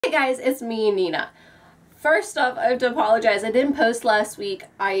Hey guys, it's me, Nina. First off, I have to apologize. I didn't post last week.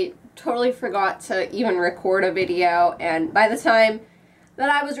 I totally forgot to even record a video, and by the time that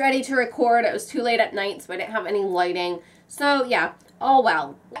I was ready to record, it was too late at night, so I didn't have any lighting. So yeah, oh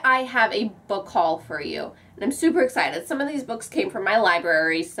well. I have a book haul for you, and I'm super excited. Some of these books came from my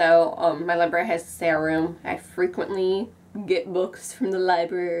library, so my library has a sale room. I frequently get books from the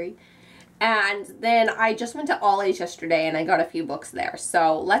library. And then I just went to aull yesterday and I got a few books there.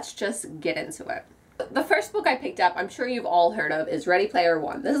 So let's just get into it. The first book I picked up, I'm sure you've all heard of, is Ready Player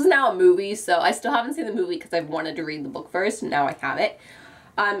One. This is now a movie, so I still haven't seen the movie because I've wanted to read the book first, and now I have it.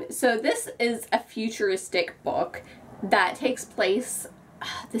 So this is a futuristic book that takes place,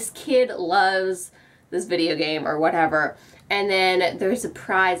 this kid loves this video game or whatever, and then there's a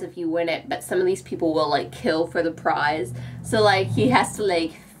prize if you win it, but some of these people will like kill for the prize. So like he has to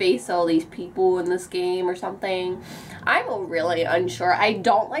like face all these people in this game or something. I'm really unsure. I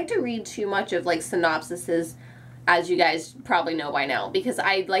don't like to read too much of like synopsises, as you guys probably know by now, because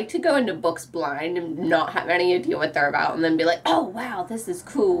I like to go into books blind and not have any idea what they're about and then be like, oh wow, this is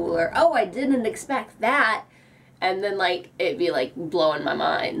cool, or oh, I didn't expect that. And then, like, it'd be, like, blowing my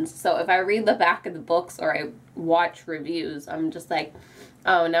mind. So if I read the back of the books or I watch reviews, I'm just like,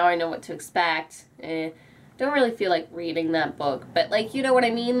 oh, now I know what to expect. Don't really feel like reading that book. But, like, you know what I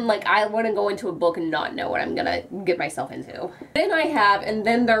mean? Like, I want to go into a book and not know what I'm gonna get myself into. Then I have And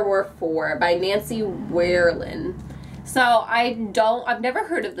Then There Were Four by Nancy Werlin. So I've never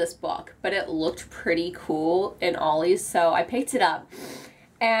heard of this book, but it looked pretty cool in aull's, so I picked it up.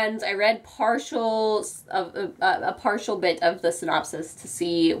 And I read a partial bit of the synopsis to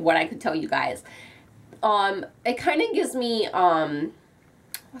see what I could tell you guys. It kind of gives me,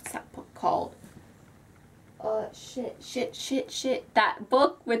 what's that book called? Shit. That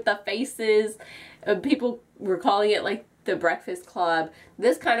book with the faces. People were calling it like The Breakfast Club.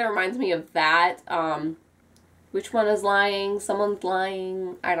 This kind of reminds me of that. Which one is lying? Someone's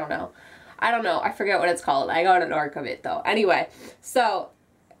lying. I don't know. I forget what it's called. I got an arc of it though. Anyway, so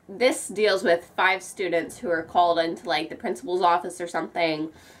this deals with 5 students who are called into like the principal's office or something,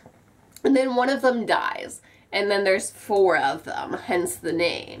 and then one of them dies, and then there's 4 of them, hence the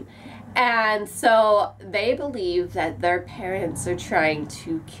name. And so they believe that their parents are trying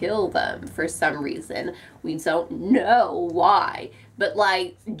to kill them for some reason. We don't know why, but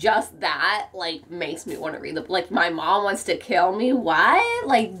like just that like makes me want to read the book. Like, my mom wants to kill me. Why?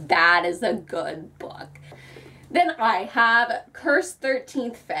 Like, that is a good book. Then I have Cursed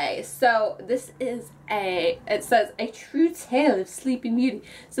 13th Fae. So this is it says a true tale of Sleeping Beauty.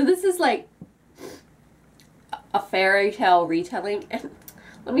 So this is like a fairy tale retelling. And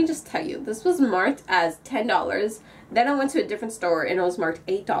let me just tell you, this was marked as $10. Then I went to a different store and it was marked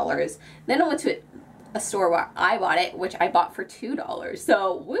 $8. Then I went to a store where I bought it, which I bought for $2.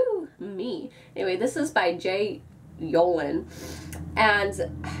 So woo, me. Anyway, this is by J. Yolen. And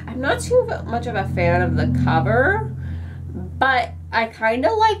I'm not too much of a fan of the cover, but I kind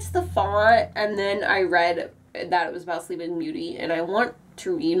of liked the font, and then I read that it was about Sleeping Beauty, and I want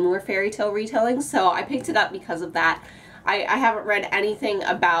to read more fairy tale retellings, so I picked it up because of that. I haven't read anything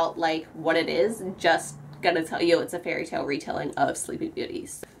about like what it is, just gonna tell you it's a fairy tale retelling of Sleeping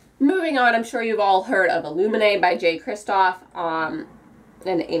Beauties. Moving on, I'm sure you've all heard of Illuminae by J. Kristoff and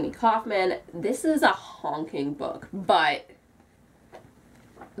Amy Kaufman. This is a honking book, but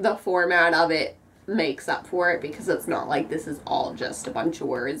the format of it makes up for it because it's not like this is all just a bunch of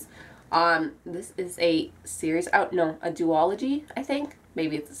words. This is a series, a duology, I think.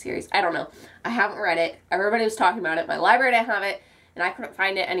 Maybe it's a series. I don't know. I haven't read it. Everybody was talking about it. My library didn't have it, and I couldn't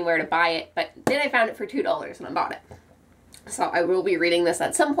find it anywhere to buy it, but then I found it for $2 and I bought it. So I will be reading this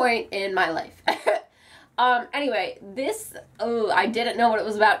at some point in my life. Anyway, this, I didn't know what it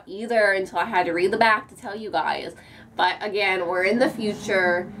was about either until I had to read the back to tell you guys. But again, we're in the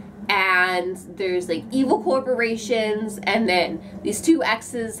future, and there's like evil corporations, and then these 2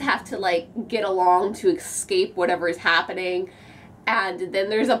 exes have to like get along to escape whatever is happening. And then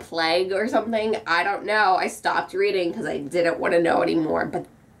there's a plague or something. I don't know. I stopped reading because I didn't want to know anymore. But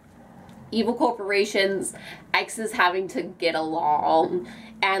evil corporations, exes having to get along,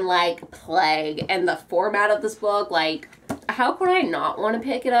 and like plague, and the format of this book, like, how could I not want to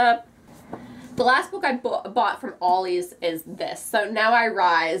pick it up? The last book I bought from aull's is this, So Now I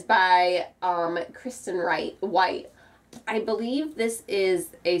Rise by Kristen White. I believe this is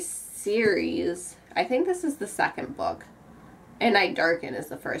a series. I think this is the 2nd book. And I Darken is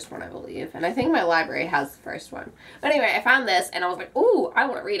the first one, I believe. And I think my library has the first one. But anyway, I found this and I was like, ooh, I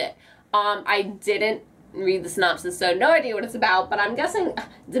want to read it. I didn't read the synopsis, so no idea what it's about, but I'm guessing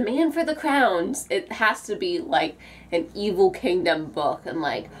demand for the crowns. It has to be like an evil kingdom book, and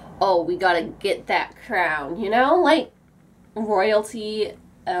like, oh, we gotta get that crown, you know? Like, royalty,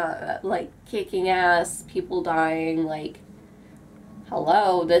 like, kicking ass, people dying, like,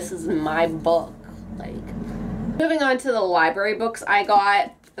 hello, this is my book. Like, moving on to the library books I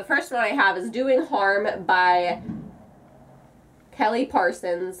got. The first one I have is Doing Harm by Kelly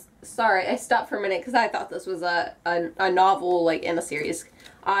Parsons. Sorry, I stopped for a minute because I thought this was a novel, like, in a series.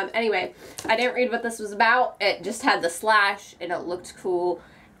 Anyway, I didn't read what this was about. It just had the slash, and it looked cool.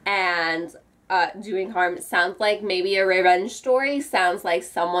 And Doing Harm sounds like maybe a revenge story. Sounds like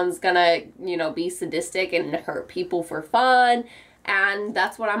someone's gonna, you know, be sadistic and hurt people for fun. And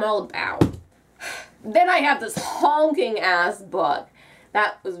that's what I'm all about. Then I have this honking ass book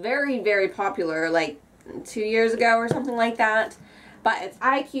that was very, very popular, like 2 years ago or something like that. But it's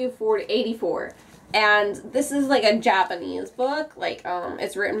IQ 84. And this is like a Japanese book. Like,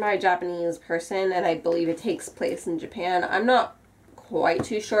 it's written by a Japanese person, and I believe it takes place in Japan. I'm not quite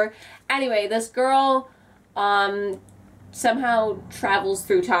too sure. Anyway, this girl somehow travels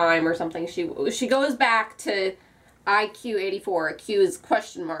through time or something. She goes back to IQ 84. Q is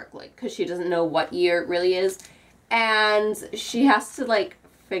question mark, like, because she doesn't know what year it really is. And she has to, like,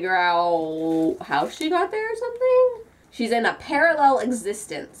 figure out how she got there or something. She's in a parallel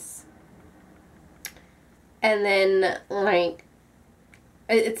existence. And then, like,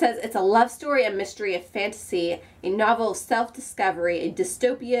 it says it's a love story, a mystery, a fantasy, a novel of self-discovery, a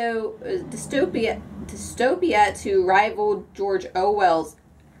dystopia to rival George Orwell's.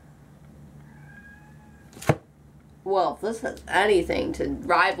 Well, if this has anything to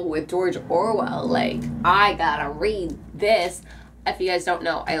rival with George Orwell, like, I gotta read this. If you guys don't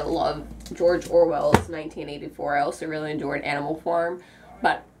know, I love George Orwell's 1984. I also really enjoyed Animal Farm,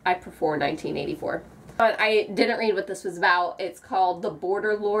 but I prefer 1984. But I didn't read what this was about. It's called The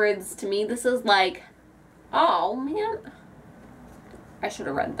Border Lords. To me, this is like, oh man, I should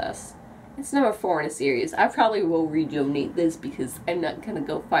have read this. It's number 4 in a series. I probably will redonate this because I'm not gonna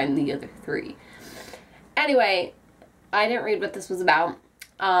go find the other 3. Anyway, I didn't read what this was about.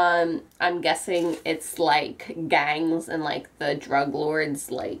 I'm guessing it's like gangs and like the drug lords,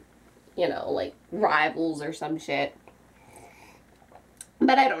 like, you know, like rivals or some shit.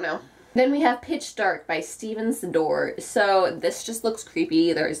 But I don't know. Then we have Pitch Dark by Steven Sador. So this just looks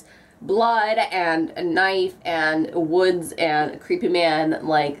creepy. There's blood and a knife and woods and a creepy man.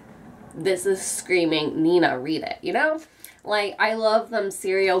 Like, this is screaming, Nina, read it, you know? Like, I love them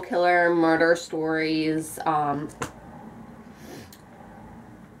serial killer murder stories.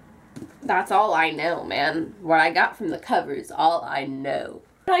 That's all I know, man. What I got from the cover is all I know.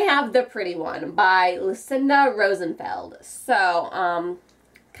 I have The Pretty One by Lucinda Rosenfeld. So,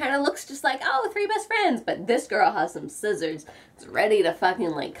 kind of looks just like, oh, 3 best friends, but this girl has some scissors. It's ready to fucking,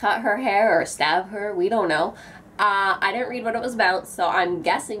 like, cut her hair or stab her. We don't know. I didn't read what it was about, so I'm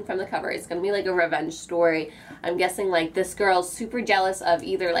guessing from the cover it's gonna be like a revenge story. I'm guessing, like, this girl's super jealous of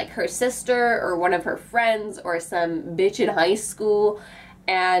either, like, her sister or one of her friends or some bitch in high school,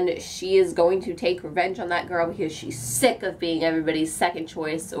 and she is going to take revenge on that girl because she's sick of being everybody's second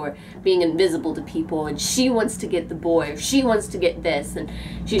choice or being invisible to people, and she wants to get the boy, or she wants to get this, and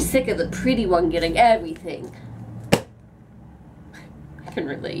she's sick of the pretty one getting everything. I can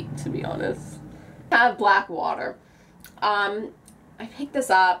relate, to be honest. I have Blackwater. I picked this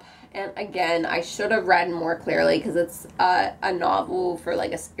up, and again, I should have read more clearly because it's a novel for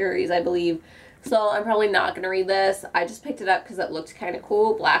like a series, I believe. So I'm probably not going to read this. I just picked it up because it looked kind of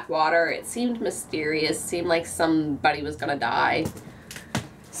cool. Blackwater. It seemed mysterious. Seemed like somebody was going to die.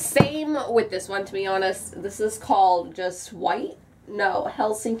 Same with this one, to be honest. This is called just White. No,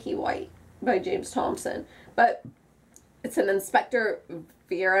 Helsinki White by James Thompson. But it's an Inspector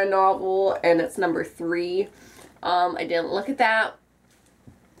Vera novel, and it's number 3. I didn't look at that.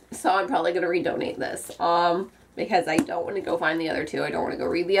 So I'm probably going to redonate this. Because I don't want to go find the other 2. I don't want to go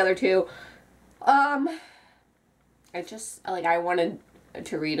read the other 2. I just, like, I wanted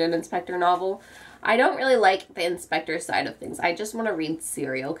to read an Inspector novel. I don't really like the Inspector side of things. I just want to read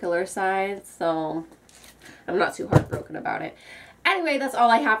serial killer side, so I'm not too heartbroken about it. Anyway, that's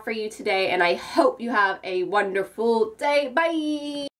all I have for you today, and I hope you have a wonderful day. Bye!